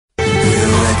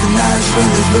Under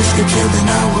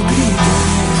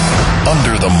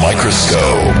the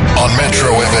Microscope on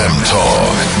Metro FM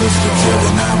Talk.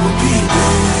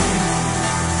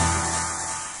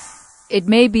 It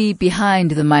may be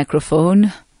behind the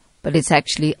microphone, but it's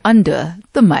actually under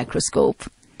the microscope.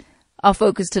 Our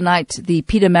focus tonight, the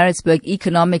Pietermaritzburg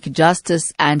Economic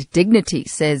Justice and Dignity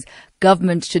says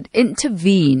government should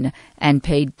intervene and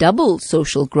pay double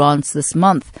social grants this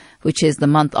month, which is the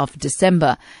month of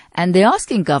December. And they're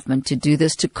asking government to do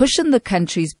this to cushion the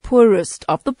country's poorest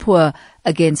of the poor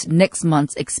against next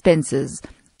month's expenses.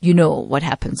 You know what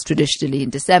happens traditionally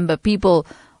in December. People,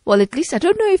 well, at least I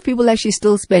don't know if people actually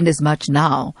still spend as much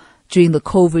now during the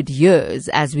COVID years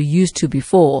as we used to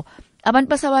before. Abantu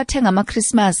basawathenga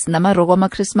ama-Christmas, namarogo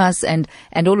ama-Christmas and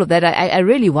all of that. I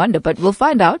really wonder, but we'll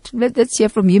find out. Let's hear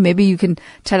from you. Maybe you can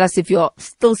tell us if you're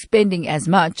still spending as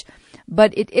much.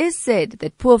 But it is said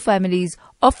that poor families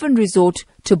often resort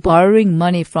to borrowing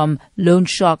money from loan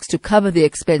sharks to cover the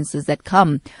expenses that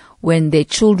come when their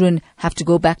children have to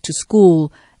go back to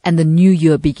school and the new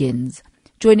year begins.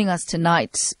 Joining us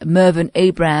tonight, Mervyn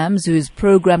Abrahams, who is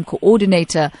program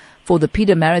coordinator for the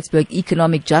Pietermaritzburg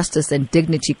Economic Justice and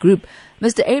Dignity Group.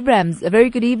 Mr. Abrahams, a very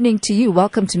good evening to you.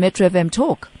 Welcome to Metro FM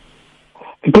Talk.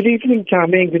 Good evening,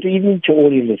 Carmen. Good evening to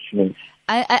all your listeners.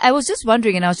 I was just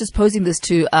wondering, and I was just posing this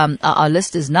to our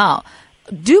listeners now,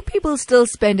 do people still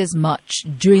spend as much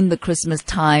during the Christmas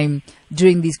time,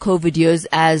 during these COVID years,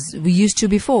 as we used to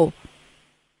before?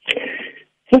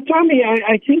 So, Tommy,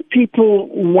 I think people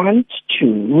want to,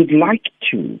 would like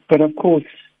to, but of course,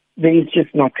 there is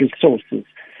just not resources.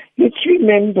 Let's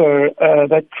remember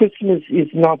that Christmas is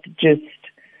not just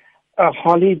a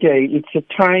holiday. It's a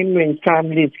time when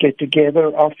families get together,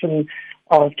 often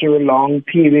after a long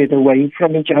period away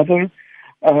from each other,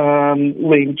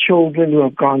 when children who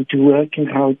have gone to work in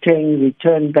Gauteng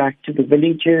return back to the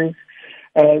villages.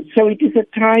 So it is a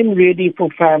time really for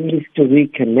families to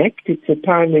reconnect. It's a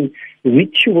time when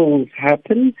rituals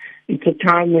happen. It's a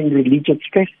time when religious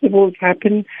festivals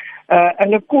happen.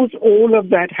 And of course, all of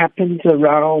that happens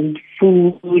around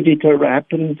food. It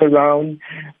happens around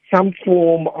some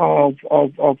form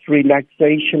of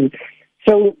relaxation.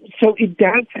 So it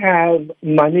does have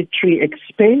monetary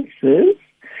expenses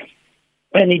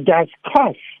and it does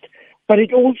cost, but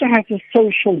it also has a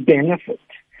social benefit.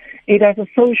 It has a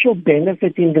social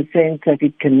benefit in the sense that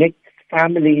it connects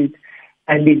families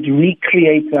and it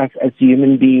recreates us as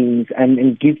human beings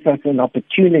and gives us an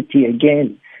opportunity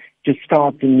again to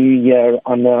start the new year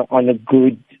on a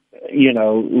good,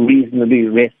 reasonably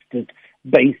rested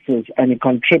basis, and it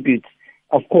contributes,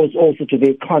 of course, also to the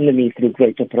economy through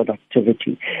greater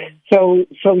productivity. So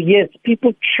yes,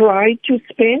 people try to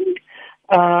spend,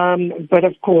 but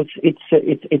of course,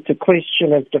 it's a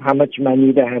question as to how much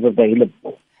money they have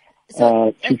available.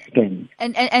 To spend.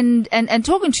 And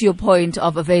talking to your point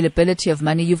of availability of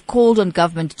money, you've called on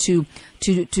government to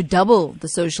double the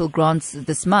social grants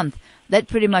this month. That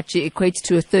pretty much equates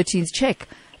to a 13th check.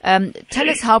 Tell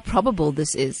us how probable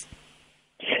this is.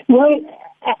 Well,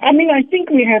 I think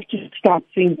we have to start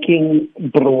thinking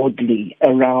broadly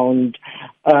around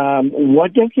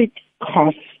what does it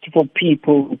cost for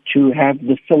people to have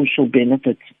the social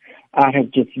benefits I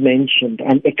have just mentioned,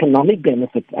 and economic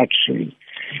benefits actually,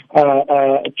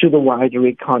 to the wider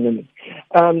economy.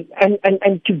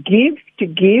 And to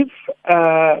give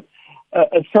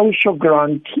a social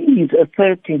grantees a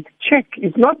 13th check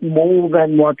is not more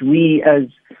than what we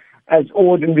as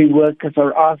ordinary workers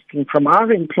are asking from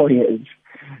our employers.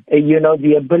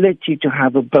 The ability to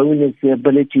have a bonus, the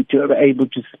ability to be able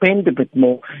to spend a bit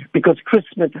more, because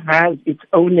Christmas has its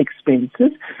own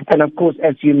expenses. And of course,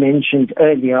 as you mentioned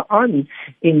earlier on,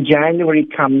 in January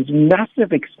comes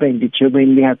massive expenditure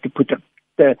when we have to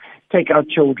take our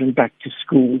children back to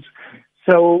schools.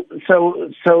 So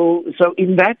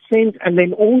in that sense, and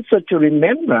then also to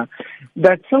remember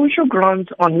that social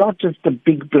grants are not just a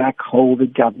big black hole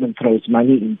that government throws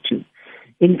money into.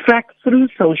 In fact, through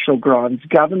social grants,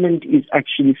 government is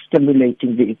actually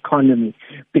stimulating the economy,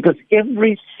 because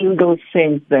every single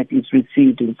cent that is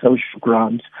received in social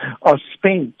grants are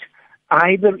spent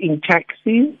either in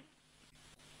taxis,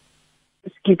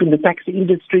 keeping the taxi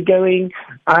industry going,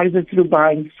 either through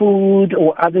buying food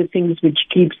or other things which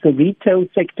keeps the retail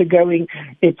sector going,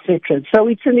 etc. So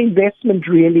it's an investment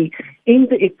really in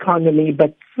the economy,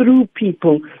 but through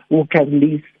people who can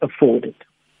least afford it.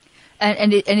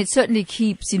 And it certainly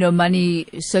keeps, money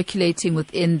circulating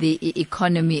within the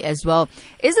economy as well.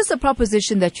 Is this a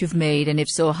proposition that you've made, and if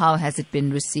so, how has it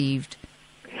been received?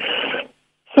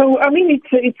 So,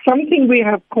 it's something we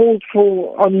have called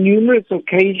for on numerous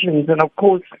occasions, and of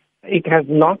course, it has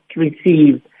not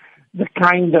received the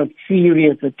kind of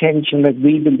serious attention that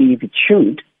we believe it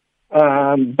should.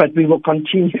 But we will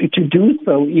continue to do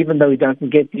so even though it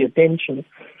doesn't get the attention.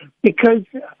 Because,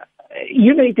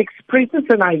 it expresses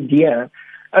an idea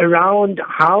around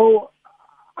how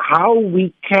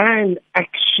we can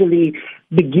actually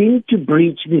begin to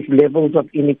breach these levels of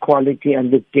inequality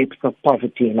and the depths of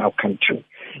poverty in our country.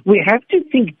 We have to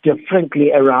think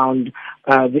differently around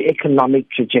the economic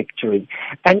trajectory.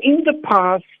 And in the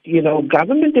past,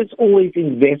 government has always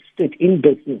invested in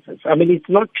businesses. I mean, it's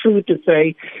not true to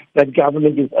say that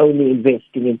government is only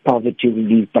investing in poverty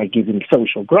relief by giving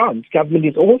social grants. Government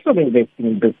is also investing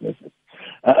in businesses.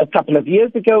 A couple of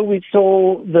years ago, we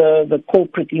saw the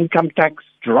corporate income tax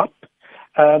drop.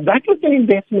 That was an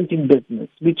investment in business,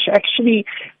 which actually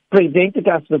presented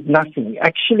us with nothing.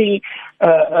 Actually,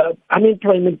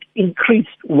 unemployment increased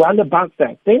well above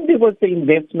that. Then there was the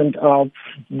investment of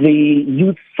the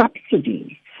youth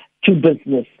subsidy to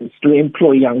businesses to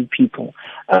employ young people.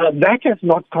 That has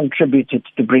not contributed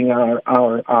to bring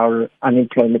our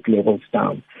unemployment levels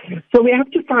down. So we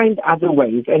have to find other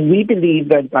ways, and we believe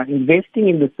that by investing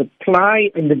in the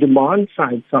supply and the demand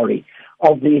side,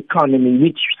 of the economy,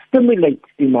 which stimulates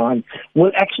demand,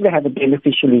 will actually have a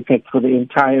beneficial effect for the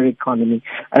entire economy,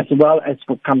 as well as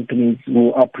for companies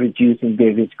who are producing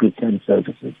various goods and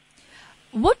services.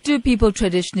 What do people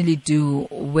traditionally do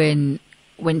when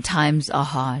times are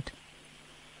hard?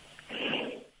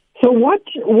 So what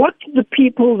the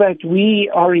people that we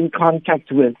are in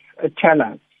contact with tell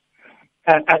us,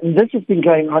 and this has been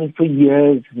going on for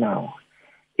years now,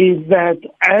 is that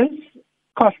as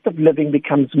cost of living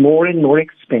becomes more and more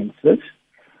expensive,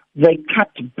 they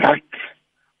cut back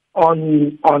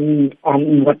on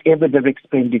whatever their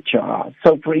expenditure are.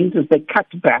 So, for instance, they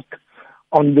cut back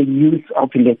on the use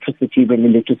of electricity when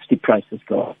electricity prices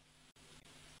go up,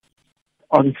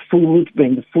 on food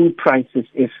when the food prices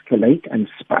escalate and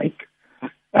spike.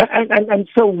 And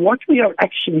so what we are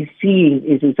actually seeing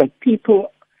is that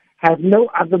people have no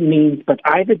other means but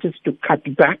either just to cut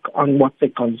back on what they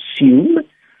consume,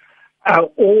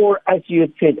 or, as you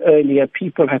had said earlier,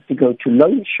 people have to go to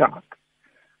loan sharks.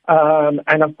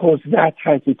 And, of course, that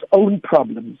has its own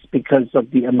problems because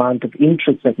of the amount of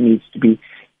interest that needs to be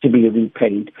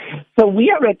repaid. So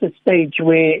we are at a stage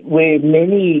where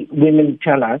many women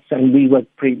tell us, and we work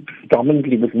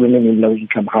predominantly with women in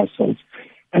low-income households,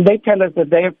 and they tell us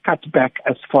that they have cut back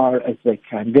as far as they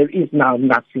can. There is now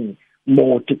nothing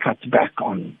more to cut back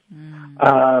on.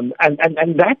 And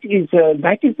that is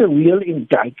a real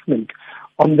indictment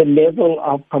on the level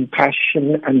of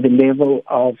compassion and the level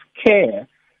of care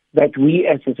that we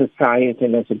as a society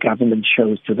and as a government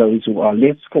shows to those who are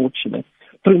less fortunate,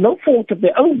 through no fault of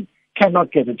their own,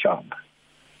 cannot get a job.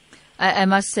 I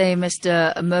must say,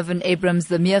 Mr. Mervyn Abrahams,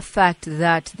 the mere fact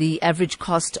that the average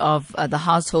cost of the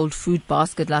household food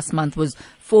basket last month was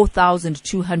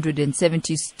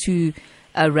 4,272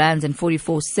 rands and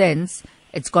 44 cents.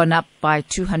 It's gone up by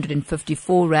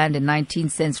 254 rand and 19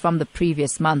 cents from the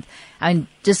previous month. And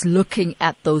just looking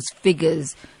at those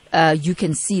figures, you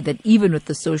can see that even with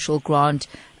the social grant,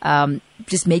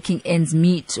 just making ends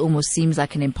meet almost seems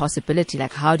like an impossibility.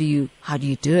 Like, how do you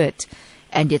do it?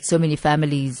 And yet so many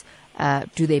families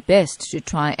do their best to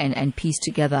try and piece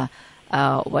together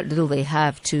what little they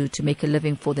have to make a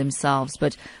living for themselves.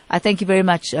 But I thank you very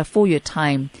much for your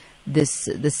time this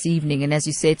evening. And as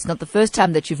you say, it's not the first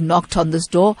time that you've knocked on this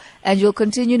door, and you'll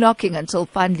continue knocking until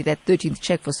finally that 13th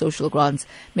check for social grants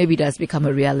maybe does become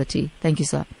a reality. Thank you,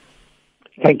 sir.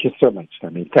 Thank you so much,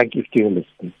 Tammy. Thank you for your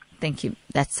listening. Thank you.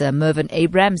 That's Mervyn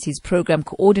Abrahams. He's program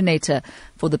coordinator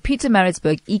for the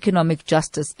Pietermaritzburg Economic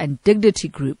Justice and Dignity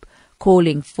Group,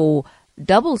 calling for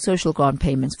double social grant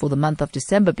payments for the month of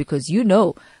December, because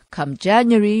come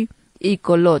January,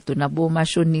 ikoloto na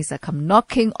bomashonisa come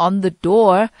knocking on the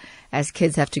door as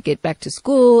kids have to get back to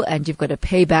school, and you've got to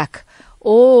pay back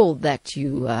all that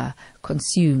you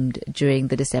consumed during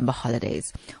the December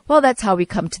holidays. Well, that's how we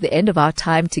come to the end of our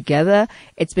time together.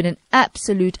 It's been an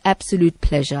absolute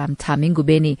pleasure. I'm Tami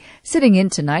Ngubeni, sitting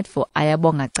in tonight for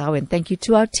Ayabonga Grou, and thank you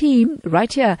to our team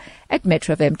right here at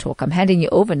Metro FM Talk. I'm handing you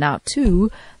over now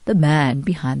to the man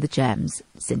behind the jams,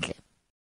 Sintle.